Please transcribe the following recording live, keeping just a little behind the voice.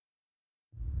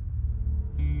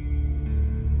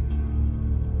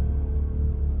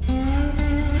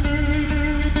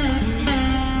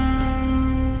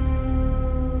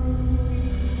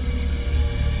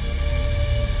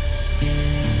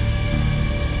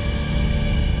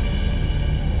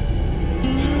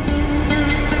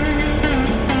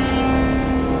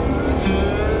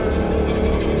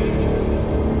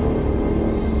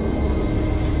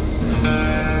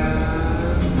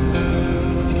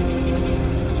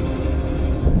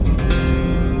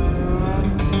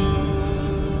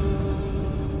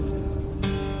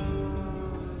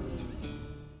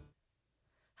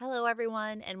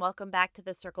everyone, and welcome back to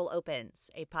The Circle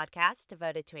Opens, a podcast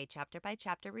devoted to a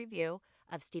chapter-by-chapter review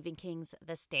of Stephen King's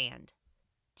The Stand.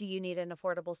 Do you need an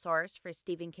affordable source for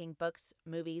Stephen King books,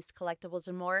 movies, collectibles,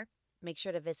 and more? Make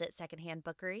sure to visit Secondhand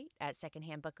Bookery at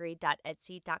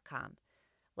secondhandbookery.etsy.com.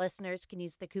 Listeners can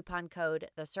use the coupon code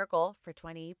THECIRCLE for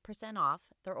 20% off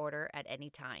their order at any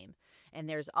time, and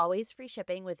there's always free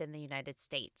shipping within the United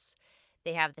States.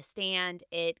 They have The Stand,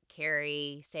 It,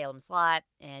 Carrie, Salem's Lot,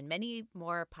 and many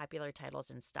more popular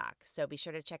titles in stock. So be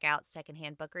sure to check out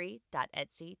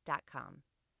secondhandbookery.etsy.com.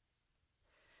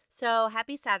 So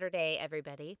happy Saturday,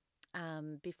 everybody.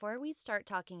 Before we start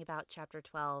talking about Chapter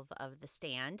 12 of The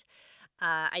Stand,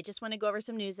 I just want to go over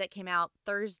some news that came out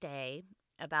Thursday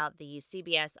about the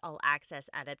CBS All Access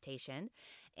adaptation.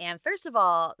 And first of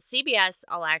all, CBS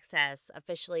All Access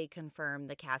officially confirmed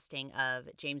the casting of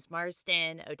James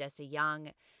Marsden, Odessa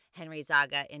Young, Henry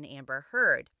Zaga, and Amber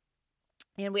Heard.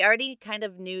 And we already kind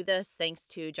of knew this thanks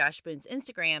to Josh Boone's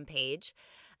Instagram page,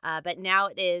 but now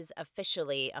it is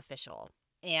officially official.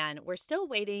 And we're still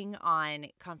waiting on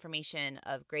confirmation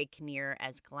of Greg Kinnear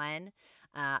as Glenn.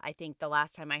 I think the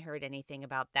last time I heard anything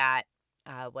about that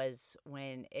was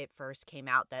when it first came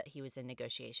out that he was in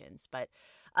negotiations. But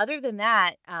other than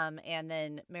that, and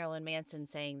then Marilyn Manson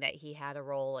saying that he had a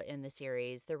role in the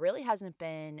series, there really hasn't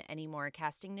been any more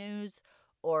casting news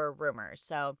or rumors.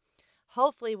 So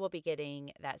hopefully we'll be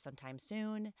getting that sometime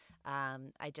soon.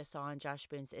 I just saw on Josh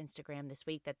Boone's Instagram this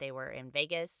week that they were in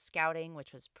Vegas scouting,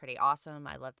 which was pretty awesome.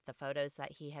 I loved the photos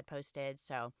that he had posted.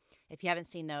 So if you haven't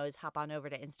seen those, hop on over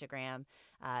to Instagram.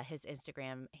 His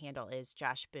Instagram handle is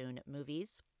Josh Boone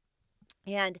Movies.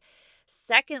 And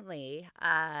secondly,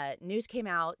 news came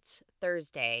out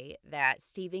Thursday that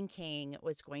Stephen King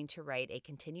was going to write a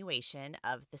continuation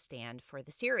of The Stand for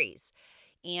the series.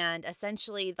 And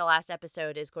essentially, the last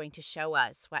episode is going to show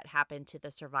us what happened to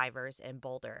the survivors in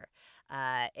Boulder.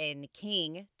 And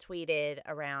King tweeted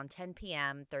around 10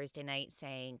 p.m. Thursday night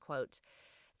saying, quote,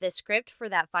 "The script for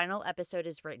that final episode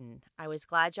is written. I was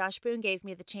glad Josh Boone gave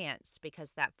me the chance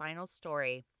because that final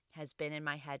story has been in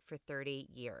my head for 30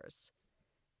 years.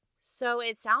 So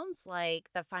it sounds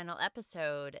like the final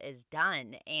episode is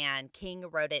done and King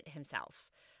wrote it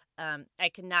himself. I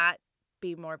could not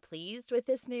be more pleased with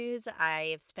this news. I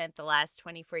have spent the last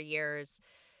 24 years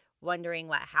wondering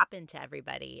what happened to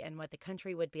everybody and what the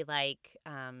country would be like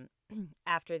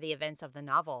after the events of the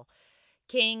novel.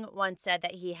 King once said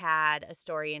that he had a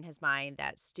story in his mind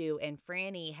that Stu and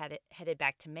Franny had headed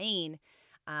back to Maine.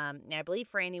 And I believe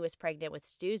Franny was pregnant with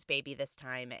Stu's baby this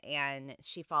time, and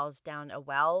she falls down a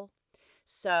well.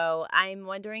 So I'm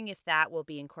wondering if that will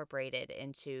be incorporated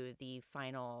into the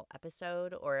final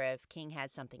episode or if King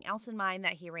had something else in mind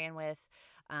that he ran with.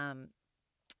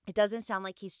 It doesn't sound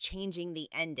like he's changing the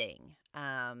ending.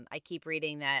 I keep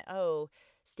reading that,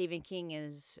 Stephen King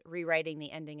is rewriting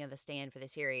the ending of The Stand for the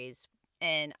series.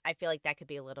 And I feel like that could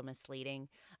be a little misleading.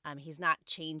 He's not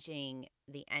changing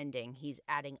the ending. He's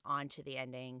adding on to the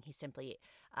ending. He's simply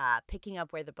picking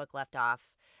up where the book left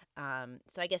off.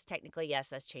 So I guess technically, yes,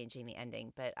 that's changing the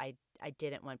ending. But I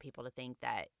didn't want people to think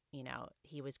that,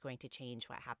 he was going to change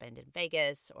what happened in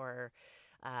Vegas or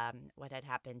what had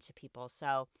happened to people.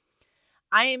 So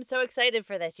I am so excited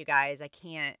for this, you guys. I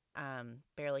can't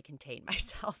barely contain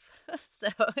myself. So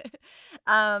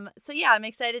yeah, I'm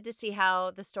excited to see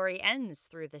how the story ends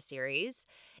through the series.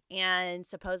 And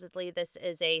supposedly this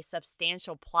is a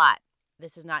substantial plot.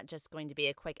 This is not just going to be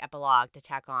a quick epilogue to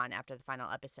tack on after the final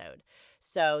episode.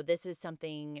 So this is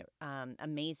something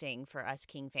amazing for us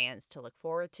King fans to look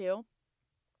forward to.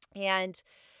 And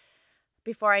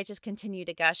before I just continue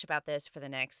to gush about this for the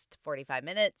next 45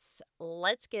 minutes,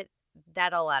 let's get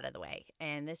that all out of the way.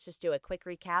 And let's just do a quick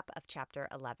recap of Chapter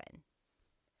 11.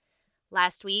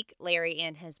 Last week, Larry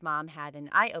and his mom had an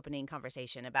eye-opening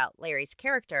conversation about Larry's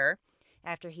character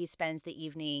after he spends the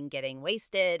evening getting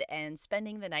wasted and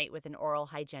spending the night with an oral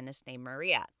hygienist named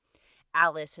Maria.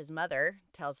 Alice, his mother,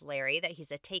 tells Larry that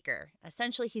he's a taker.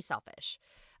 Essentially, he's selfish.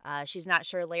 She's not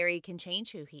sure Larry can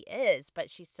change who he is, but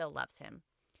she still loves him.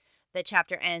 The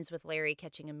chapter ends with Larry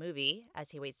catching a movie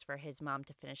as he waits for his mom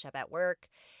to finish up at work.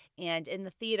 And in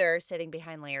the theater, sitting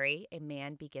behind Larry, a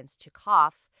man begins to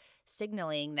cough,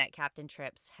 signaling that Captain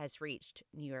Trips has reached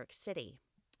New York City.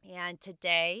 And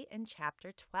today in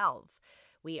Chapter 12,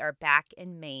 we are back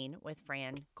in Maine with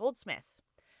Fran Goldsmith.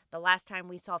 The last time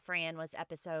we saw Fran was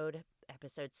episode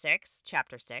 6,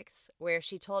 Chapter 6, where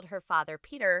she told her father,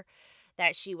 Peter,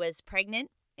 that she was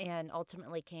pregnant and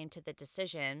ultimately came to the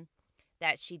decision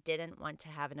that she didn't want to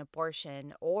have an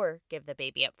abortion or give the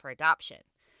baby up for adoption.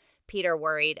 Peter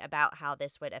worried about how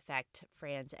this would affect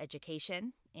Fran's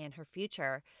education and her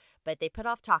future, but they put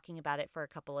off talking about it for a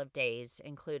couple of days,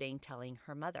 including telling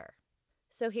her mother.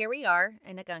 So here we are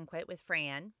in Ogunquit with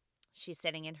Fran. She's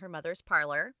sitting in her mother's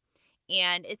parlor,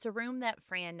 and it's a room that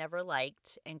Fran never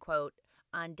liked and, quote,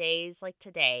 on days like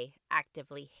today,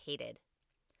 actively hated.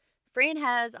 Fran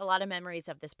has a lot of memories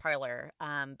of this parlor,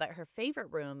 but her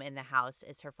favorite room in the house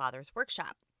is her father's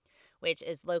workshop, which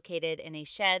is located in a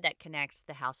shed that connects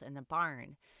the house and the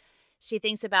barn. She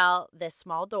thinks about this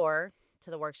small door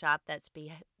to the workshop that's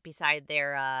beside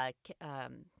their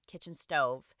kitchen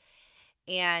stove.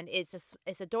 And it's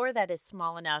a door that is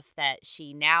small enough that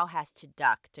she now has to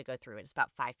duck to go through it. It's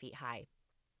about 5 feet high.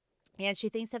 And she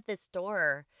thinks of this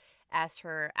door as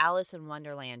her Alice in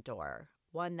Wonderland door,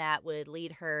 one that would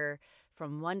lead her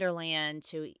from Wonderland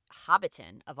to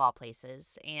Hobbiton, of all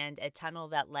places, and a tunnel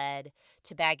that led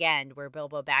to Bag End, where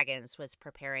Bilbo Baggins was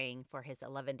preparing for his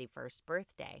 111st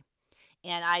birthday.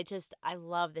 And I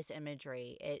love this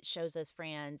imagery. It shows us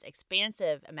Fran's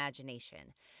expansive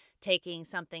imagination, taking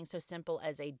something so simple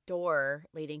as a door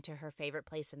leading to her favorite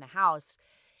place in the house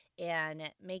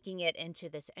and making it into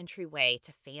this entryway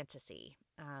to fantasy.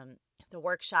 The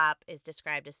workshop is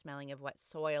described as smelling of wet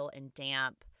soil and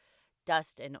damp,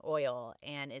 dust and oil,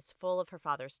 and it's full of her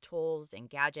father's tools and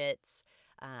gadgets,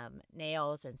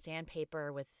 nails and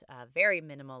sandpaper with very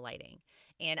minimal lighting.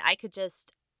 And I could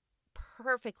just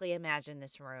perfectly imagine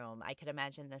this room. I could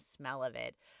imagine the smell of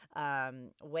it.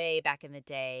 Way back in the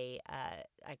day,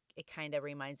 it kind of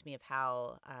reminds me of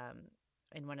how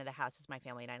in one of the houses my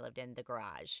family and I lived in, the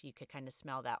garage, you could kind of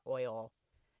smell that oil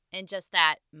and just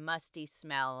that musty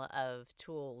smell of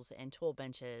tools and tool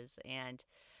benches. And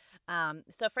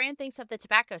so Fran thinks of the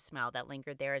tobacco smell that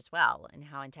lingered there as well and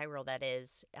how integral that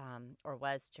is or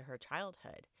was to her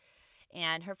childhood.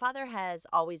 And her father has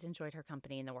always enjoyed her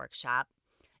company in the workshop,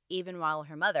 even while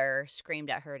her mother screamed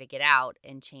at her to get out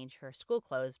and change her school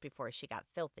clothes before she got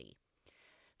filthy.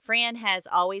 Fran has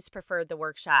always preferred the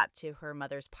workshop to her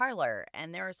mother's parlor,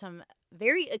 and there are some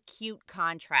very acute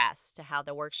contrasts to how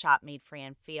the workshop made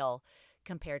Fran feel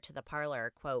compared to the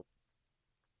parlor. Quote,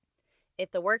 if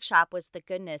the workshop was the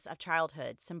goodness of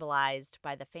childhood symbolized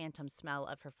by the phantom smell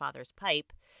of her father's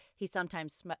pipe, he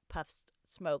sometimes puffed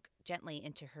smoke gently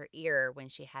into her ear when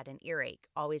she had an earache,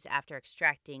 always after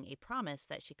extracting a promise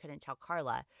that she couldn't tell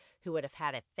Carla, who would have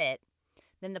had a fit,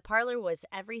 then the parlor was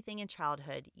everything in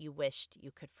childhood you wished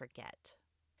you could forget.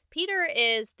 Peter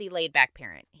is the laid-back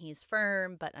parent. He's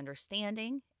firm but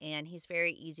understanding, and he's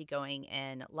very easygoing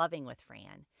and loving with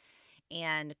Fran.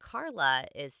 And Carla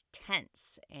is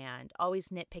tense and always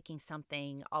nitpicking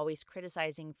something, always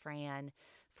criticizing Fran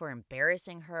for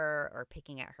embarrassing her or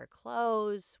picking at her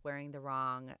clothes, wearing the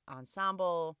wrong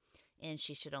ensemble, and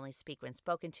she should only speak when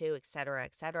spoken to, etc.,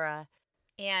 etc.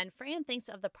 And Fran thinks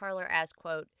of the parlor as,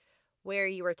 quote, where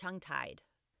you were tongue-tied.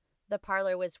 The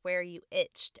parlor was where you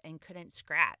itched and couldn't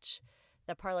scratch.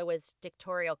 The parlor was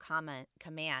dictatorial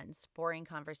commands, boring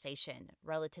conversation,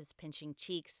 relatives pinching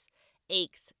cheeks,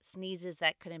 aches, sneezes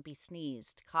that couldn't be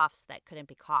sneezed, coughs that couldn't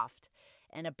be coughed,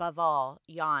 and above all,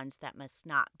 yawns that must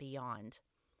not be yawned.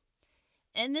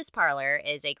 In this parlor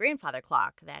is a grandfather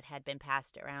clock that had been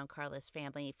passed around Carla's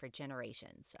family for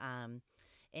generations,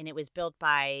 and it was built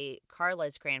by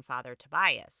Carla's grandfather,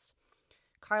 Tobias.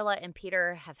 Carla and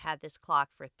Peter have had this clock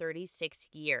for 36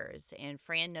 years, and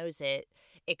Fran knows it.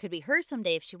 It could be hers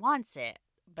someday if she wants it,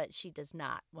 but she does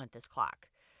not want this clock.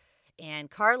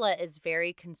 And Carla is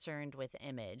very concerned with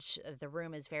image. The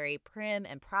room is very prim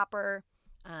and proper.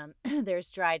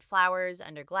 There's dried flowers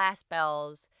under glass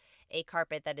bells, a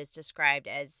carpet that is described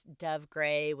as dove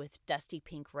gray with dusty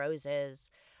pink roses,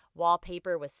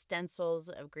 wallpaper with stencils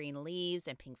of green leaves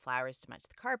and pink flowers to match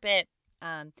the carpet.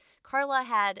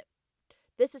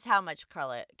 This is how much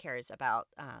Carla cares about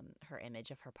her image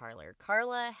of her parlor.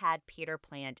 Carla had Peter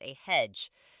plant a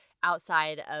hedge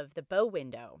outside of the bow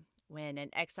window when an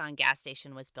Exxon gas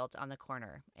station was built on the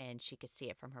corner, and she could see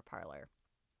it from her parlor.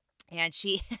 And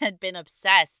she had been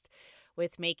obsessed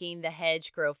with making the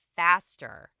hedge grow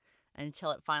faster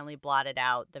until it finally blotted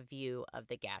out the view of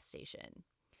the gas station.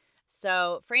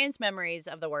 So Fran's memories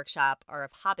of the workshop are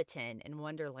of Hobbiton and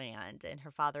Wonderland and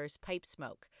her father's pipe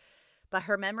smoke. But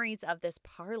her memories of this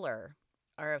parlor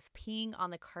are of peeing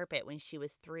on the carpet when she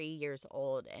was 3 years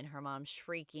old and her mom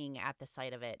shrieking at the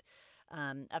sight of it.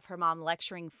 Of her mom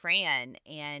lecturing Fran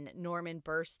and Norman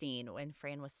Burstein when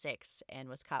Fran was 6 and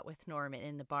was caught with Norman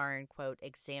in the barn, quote,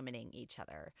 examining each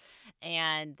other.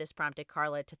 And this prompted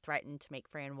Carla to threaten to make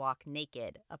Fran walk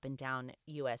naked up and down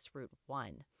U.S. Route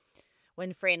 1.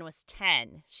 When Fran was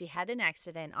 10, she had an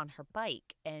accident on her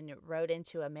bike and rode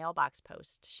into a mailbox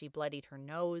post. She bloodied her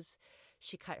nose.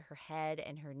 She cut her head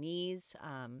and her knees.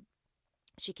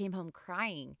 She came home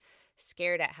crying,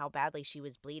 scared at how badly she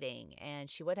was bleeding, and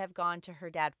she would have gone to her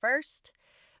dad first,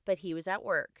 but he was at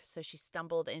work. So she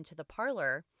stumbled into the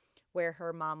parlor where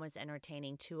her mom was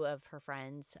entertaining two of her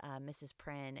friends, Mrs.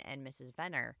 Prynne and Mrs.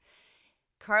 Venner.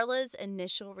 Carla's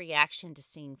initial reaction to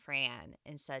seeing Fran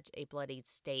in such a bloodied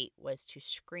state was to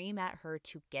scream at her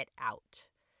to get out.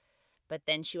 But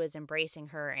then she was embracing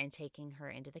her and taking her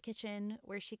into the kitchen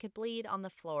where she could bleed on the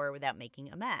floor without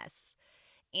making a mess.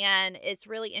 And it's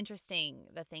really interesting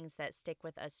the things that stick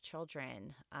with us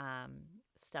children,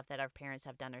 stuff that our parents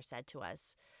have done or said to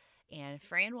us. And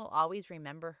Fran will always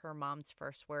remember her mom's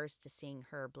first words to seeing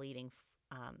her bleeding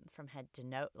from head to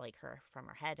from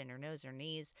her head and her nose and her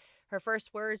knees. Her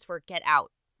first words were "get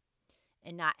out,"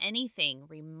 and not anything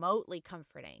remotely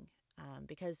comforting,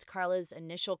 because Carla's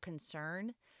initial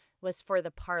concern was for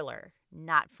the parlor,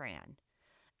 not Fran.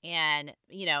 And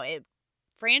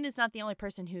Fran is not the only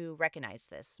person who recognized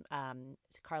this.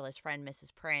 Carla's friend,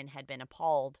 Mrs. Prynne, had been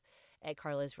appalled at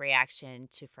Carla's reaction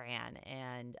to Fran,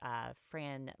 and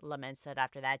Fran laments that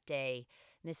after that day,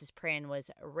 Mrs. Prynne was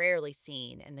rarely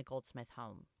seen in the Goldsmith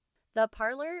home. The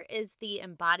parlor is the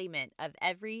embodiment of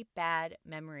every bad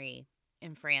memory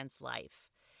in Fran's life.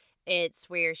 It's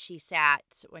where she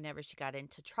sat whenever she got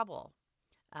into trouble.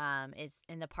 It's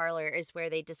in the parlor is where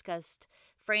they discussed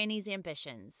Franny's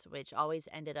ambitions, which always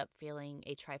ended up feeling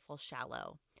a trifle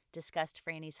shallow, discussed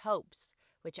Franny's hopes,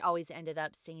 which always ended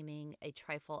up seeming a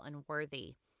trifle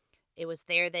unworthy. It was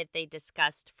there that they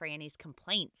discussed Franny's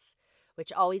complaints,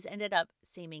 which always ended up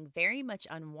seeming very much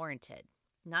unwarranted,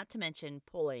 not to mention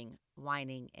pulling,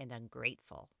 whining, and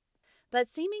ungrateful. But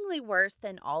seemingly worse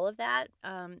than all of that,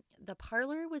 the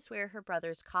parlor was where her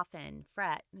brother's coffin,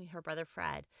 her brother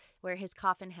Fred, where his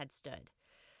coffin had stood,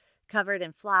 covered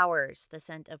in flowers, the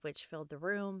scent of which filled the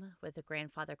room, with the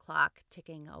grandfather clock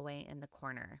ticking away in the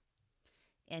corner.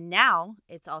 And now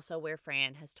it's also where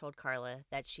Fran has told Carla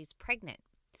that she's pregnant.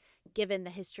 Given the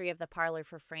history of the parlor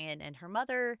for Fran and her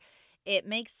mother, it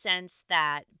makes sense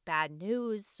that bad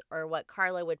news, or what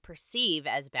Carla would perceive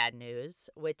as bad news,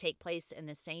 would take place in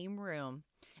the same room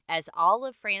as all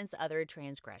of Fran's other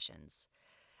transgressions.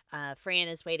 Fran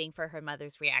is waiting for her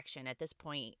mother's reaction. At this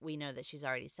point, we know that she's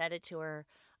already said it to her.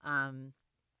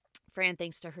 Fran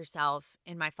thinks to herself,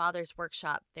 "In my father's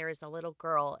workshop, there is a little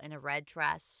girl in a red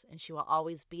dress, and she will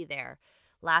always be there,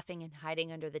 laughing and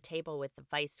hiding under the table with the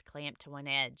vice clamped to one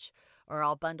edge, or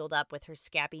all bundled up with her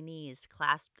scabby knees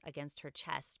clasped against her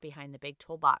chest behind the big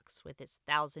toolbox with its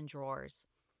 1,000 drawers.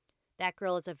 That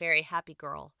girl is a very happy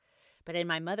girl. But in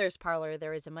my mother's parlor,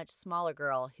 there is a much smaller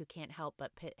girl who can't help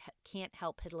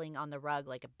piddling on the rug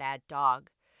like a bad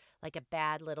dog, like a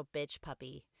bad little bitch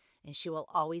puppy. And she will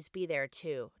always be there,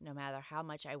 too, no matter how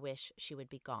much I wish she would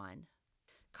be gone."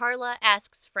 Carla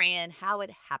asks Fran how it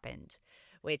happened,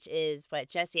 which is what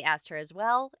Jessie asked her as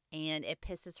well, and it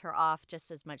pisses her off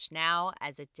just as much now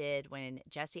as it did when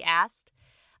Jessie asked.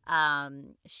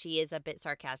 She is a bit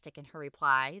sarcastic in her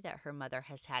reply that her mother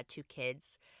has had 2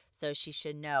 kids, so she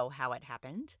should know how it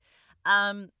happened.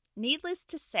 Needless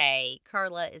to say,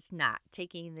 Carla is not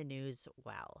taking the news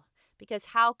well, because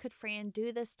how could Fran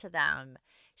do this to them?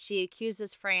 She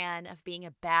accuses Fran of being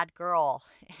a bad girl,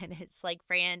 and it's like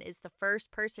Fran is the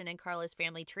first person in Carla's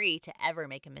family tree to ever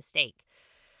make a mistake.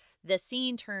 The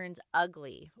scene turns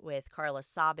ugly with Carla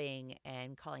sobbing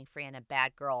and calling Fran a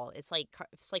bad girl. It's like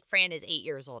Fran is 8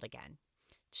 years old again.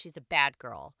 She's a bad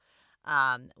girl.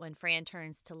 When Fran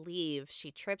turns to leave,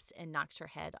 she trips and knocks her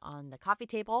head on the coffee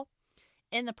table.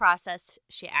 In the process,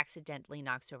 she accidentally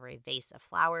knocks over a vase of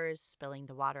flowers, spilling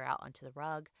the water out onto the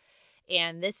rug.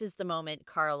 And this is the moment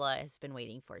Carla has been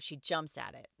waiting for. She jumps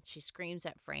at it. She screams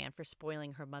at Fran for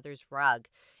spoiling her mother's rug.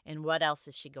 And what else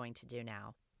is she going to do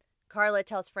now? Carla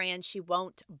tells Fran she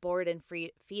won't board and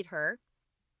feed her.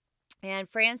 And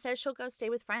Fran says she'll go stay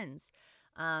with friends.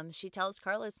 She tells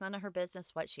Carla it's none of her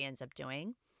business what she ends up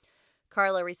doing.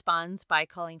 Carla responds by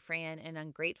calling Fran an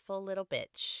ungrateful little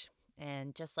bitch.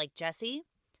 And just like Jessie,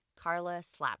 Carla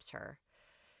slaps her.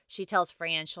 She tells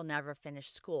Fran she'll never finish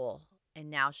school,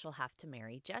 and now she'll have to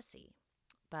marry Jessie.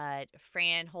 But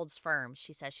Fran holds firm.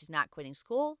 She says she's not quitting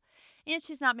school, and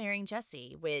she's not marrying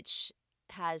Jessie, which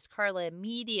has Carla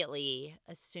immediately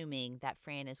assuming that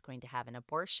Fran is going to have an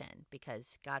abortion,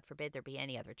 because God forbid there be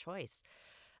any other choice.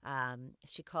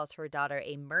 She calls her daughter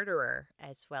a murderer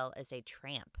as well as a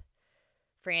tramp.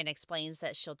 Fran explains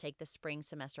that she'll take the spring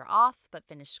semester off but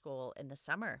finish school in the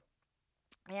summer.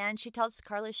 And she tells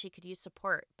Carla she could use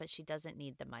support, but she doesn't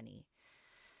need the money.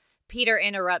 Peter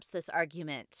interrupts this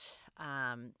argument.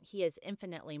 He is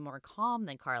infinitely more calm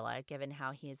than Carla, given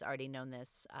how he has already known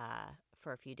this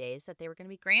for a few days, that they were going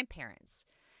to be grandparents.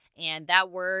 And that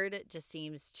word just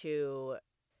seems to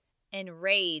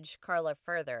enrage Carla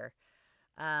further.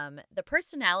 The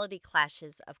personality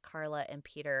clashes of Carla and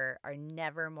Peter are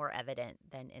never more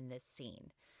evident than in this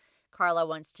scene. Carla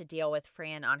wants to deal with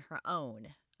Fran on her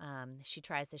own. She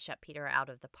tries to shut Peter out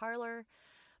of the parlor,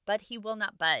 but he will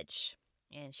not budge.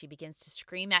 And she begins to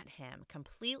scream at him,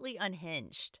 completely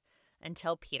unhinged,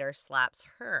 until Peter slaps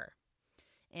her.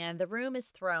 And the room is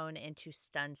thrown into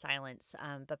stunned silence.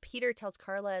 But Peter tells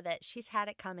Carla that she's had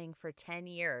it coming for 10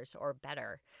 years or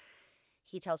better.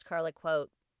 He tells Carla,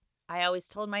 quote, "I always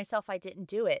told myself I didn't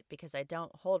do it because I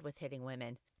don't hold with hitting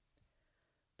women.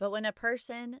 But when a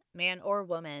person, man or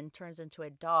woman, turns into a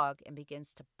dog and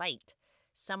begins to bite,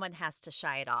 someone has to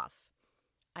shy it off.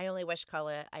 I only wish,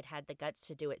 Carla, I'd had the guts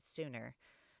to do it sooner.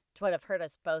 It would have hurt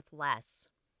us both less."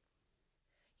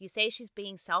 "You say she's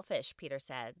being selfish," Peter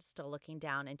said, still looking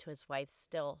down into his wife's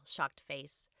still shocked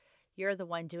face. "You're the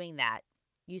one doing that.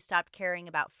 You stopped caring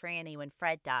about Franny when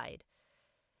Fred died.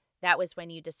 That was when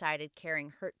you decided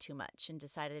caring hurt too much and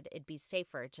decided it'd be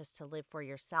safer just to live for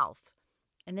yourself.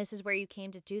 And this is where you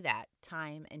came to do that,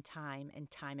 time and time and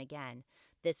time again.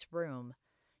 This room.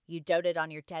 You doted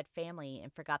on your dead family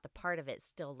and forgot the part of it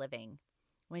still living.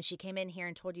 When she came in here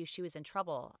and told you she was in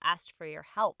trouble, asked for your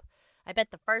help, I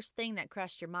bet the first thing that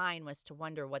crossed your mind was to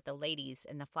wonder what the ladies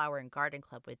in the Flower and Garden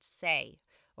Club would say,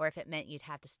 or if it meant you'd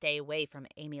have to stay away from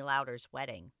Amy Lowder's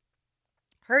wedding.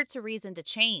 Hurt's a reason to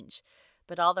change,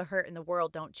 but all the hurt in the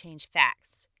world don't change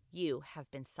facts. You have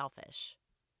been selfish."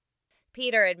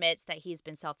 Peter admits that he's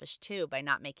been selfish too by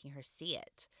not making her see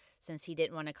it, since he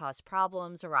didn't want to cause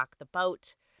problems or rock the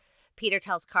boat. Peter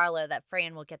tells Carla that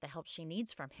Fran will get the help she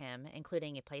needs from him,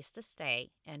 including a place to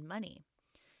stay and money.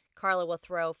 Carla will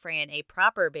throw Fran a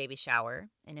proper baby shower,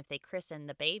 and if they christen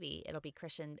the baby, it'll be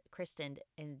christened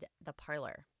in the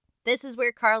parlor. This is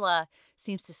where Carla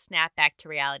seems to snap back to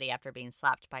reality after being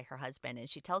slapped by her husband, and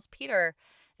she tells Peter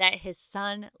that his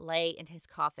son lay in his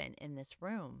coffin in this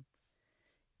room.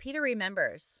 Peter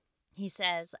remembers. He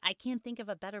says, "I can't think of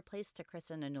a better place to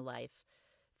christen a new life.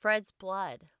 Fred's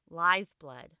blood, live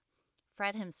blood.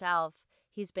 Fred himself,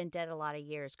 he's been dead a lot of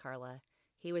years, Carla.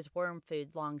 He was worm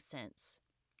food long since.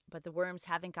 But the worms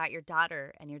haven't got your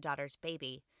daughter and your daughter's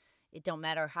baby. It don't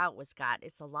matter how it was got,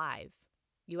 it's alive.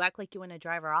 You act like you want to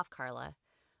drive her off, Carla.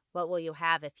 What will you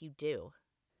have if you do?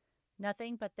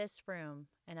 Nothing but this room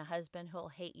and a husband who'll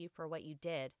hate you for what you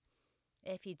did.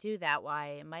 If you do that, why,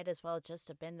 it might as well just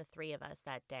have been the three of us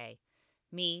that day.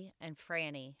 Me and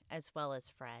Franny, as well as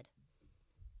Fred."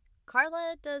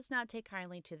 Carla does not take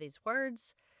kindly to these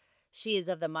words. She is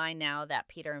of the mind now that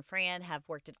Peter and Fran have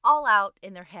worked it all out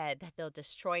in their head that they'll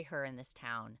destroy her in this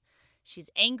town. She's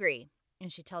angry,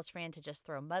 and she tells Fran to just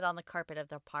throw mud on the carpet of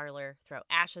the parlor, throw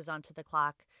ashes onto the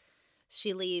clock.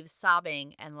 She leaves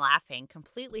sobbing and laughing,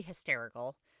 completely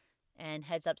hysterical, and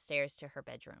heads upstairs to her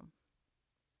bedroom.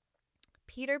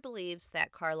 Peter believes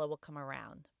that Carla will come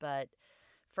around, but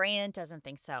Fran doesn't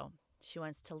think so. She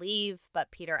wants to leave,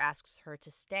 but Peter asks her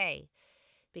to stay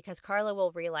because Carla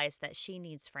will realize that she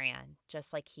needs Fran,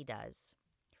 just like he does.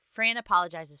 Fran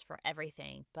apologizes for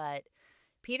everything, but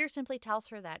Peter simply tells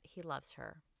her that he loves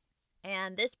her.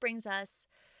 And this brings us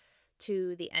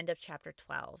to the end of chapter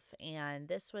 12. And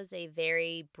this was a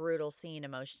very brutal scene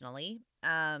emotionally.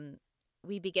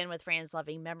 We begin with Fran's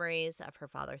loving memories of her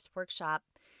father's workshop.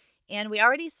 And we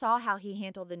already saw how he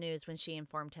handled the news when she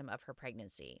informed him of her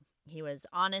pregnancy. He was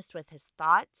honest with his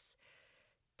thoughts,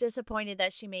 disappointed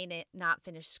that she may not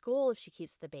finish school if she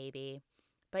keeps the baby,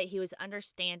 but he was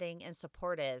understanding and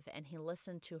supportive, and he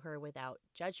listened to her without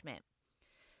judgment.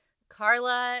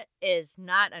 Carla is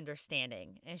not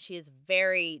understanding, and she is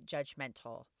very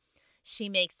judgmental. She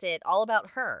makes it all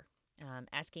about her,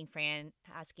 asking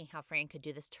how Fran could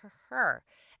do this to her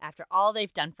after all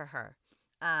they've done for her.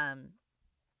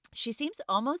 She seems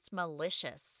almost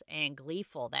malicious and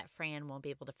gleeful that Fran won't be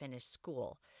able to finish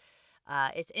school.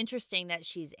 It's interesting that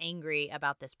she's angry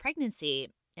about this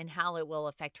pregnancy and how it will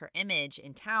affect her image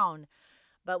in town,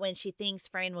 but when she thinks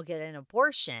Fran will get an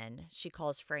abortion, she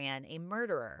calls Fran a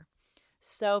murderer.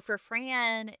 So for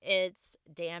Fran, it's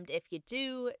damned if you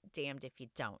do, damned if you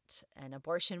don't. An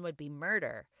abortion would be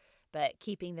murder, but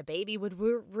keeping the baby would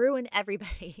ruin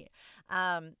everybody.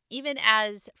 Even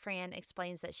as Fran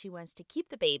explains that she wants to keep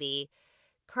the baby,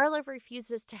 Carla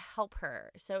refuses to help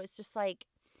her. So it's just like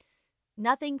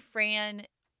nothing Fran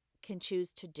can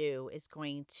choose to do is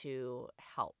going to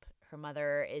help. Her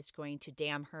mother is going to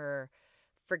damn her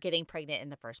for getting pregnant in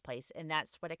the first place, and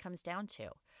that's what it comes down to.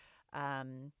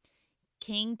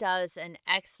 King does an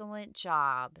excellent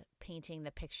job painting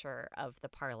the picture of the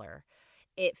parlor.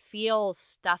 It feels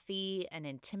stuffy and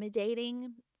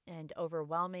intimidating, and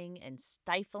overwhelming and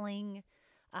stifling.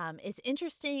 It's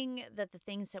interesting that the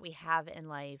things that we have in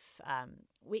life,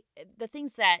 the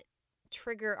things that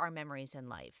trigger our memories in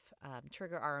life,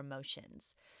 trigger our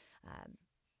emotions, um,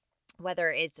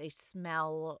 whether it's a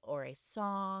smell or a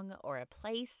song or a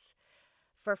place.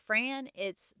 For Fran,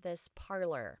 it's this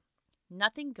parlor.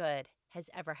 Nothing good has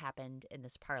ever happened in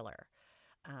this parlor.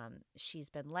 She's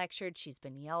been lectured. She's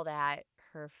been yelled at.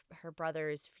 Her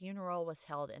brother's funeral was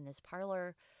held in this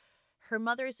parlor. Her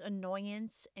mother's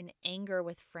annoyance and anger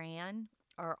with Fran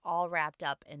are all wrapped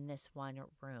up in this one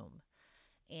room.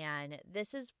 And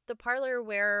this is the parlor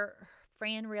where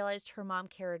Fran realized her mom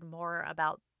cared more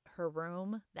about her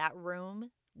room, that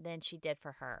room, than she did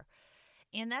for her.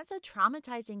 And that's a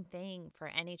traumatizing thing for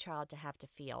any child to have to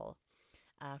feel.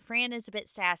 Fran is a bit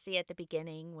sassy at the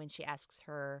beginning when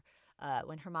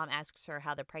when her mom asks her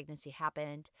how the pregnancy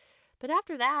happened. But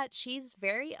after that, she's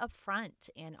very upfront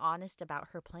and honest about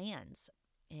her plans.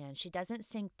 And she doesn't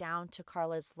sink down to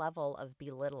Carla's level of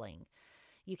belittling.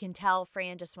 You can tell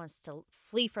Fran just wants to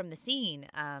flee from the scene.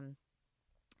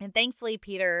 And thankfully,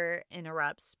 Peter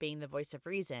interrupts, being the voice of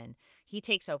reason. He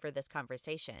takes over this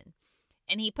conversation.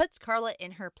 And he puts Carla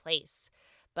in her place.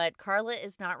 But Carla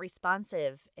is not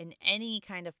responsive in any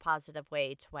kind of positive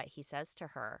way to what he says to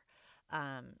her.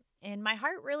 And my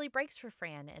heart really breaks for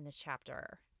Fran in this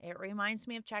chapter. It reminds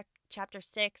me of chapter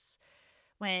 6,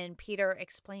 when Peter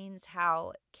explains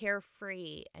how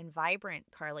carefree and vibrant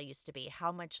Carla used to be,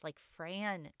 how much like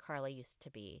Fran Carla used to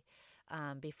be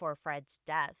before Fred's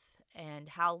death, and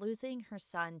how losing her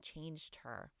son changed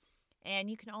her. And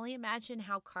you can only imagine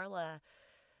how Carla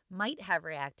might have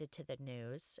reacted to the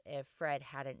news if Fred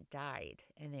hadn't died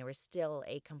and they were still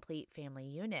a complete family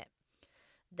unit.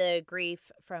 The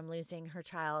grief from losing her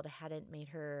child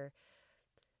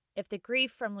if the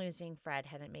grief from losing Fred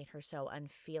hadn't made her so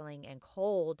unfeeling and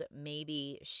cold,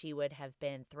 maybe she would have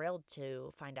been thrilled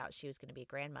to find out she was going to be a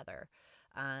grandmother.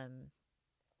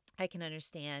 I can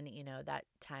understand, that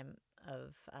time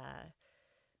of,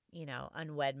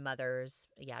 unwed mothers,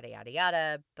 yada, yada,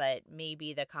 yada, but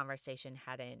maybe the conversation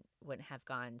wouldn't have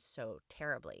gone so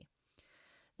terribly.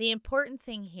 The important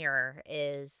thing here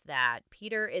is that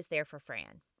Peter is there for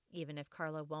Fran, even if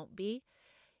Carla won't be.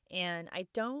 And I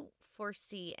don't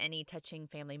foresee any touching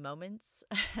family moments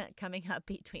coming up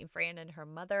between Fran and her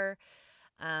mother.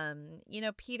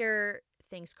 Peter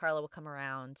thinks Carla will come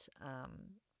around.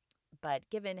 But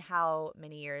given how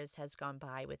many years has gone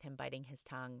by with him biting his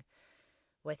tongue,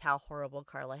 with how horrible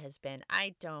Carla has been,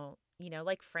 I don't,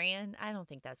 like Fran, I don't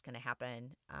think that's going to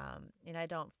happen. And I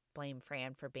don't blame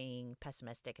Fran for being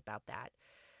pessimistic about that.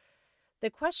 The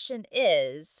question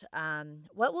is,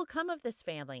 what will come of this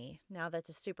family now that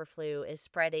the super flu is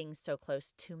spreading so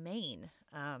close to Maine?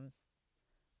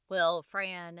 Will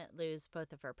Fran lose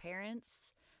both of her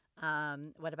parents?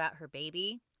 What about her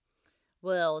baby?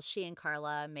 Will she and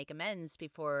Carla make amends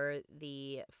before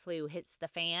the flu hits the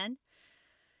fan?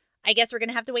 I guess we're going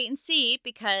to have to wait and see,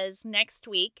 because next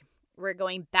week we're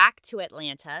going back to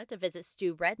Atlanta to visit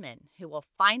Stu Redman, who will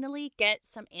finally get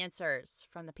some answers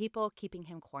from the people keeping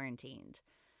him quarantined.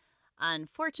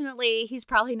 Unfortunately, he's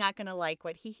probably not going to like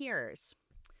what he hears.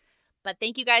 But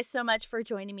thank you guys so much for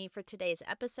joining me for today's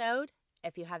episode.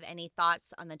 If you have any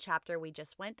thoughts on the chapter we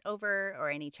just went over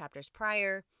or any chapters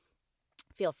prior,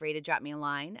 feel free to drop me a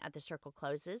line at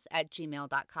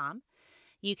thecirclecloses@gmail.com.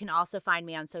 You can also find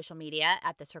me on social media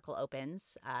at The Circle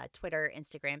Opens, Twitter,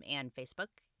 Instagram, and Facebook.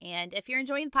 And if you're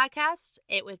enjoying the podcast,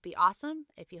 it would be awesome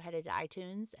if you headed to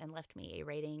iTunes and left me a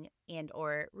rating and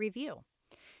or review.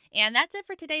 And that's it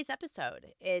for today's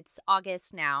episode. It's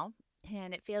August now,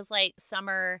 and it feels like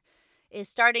summer is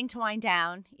starting to wind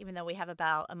down, even though we have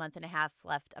about a month and a half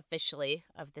left officially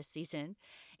of this season.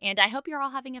 And I hope you're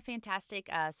all having a fantastic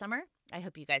summer. I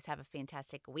hope you guys have a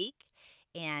fantastic week.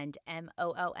 And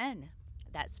MOON.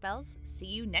 That spells see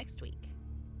you next week.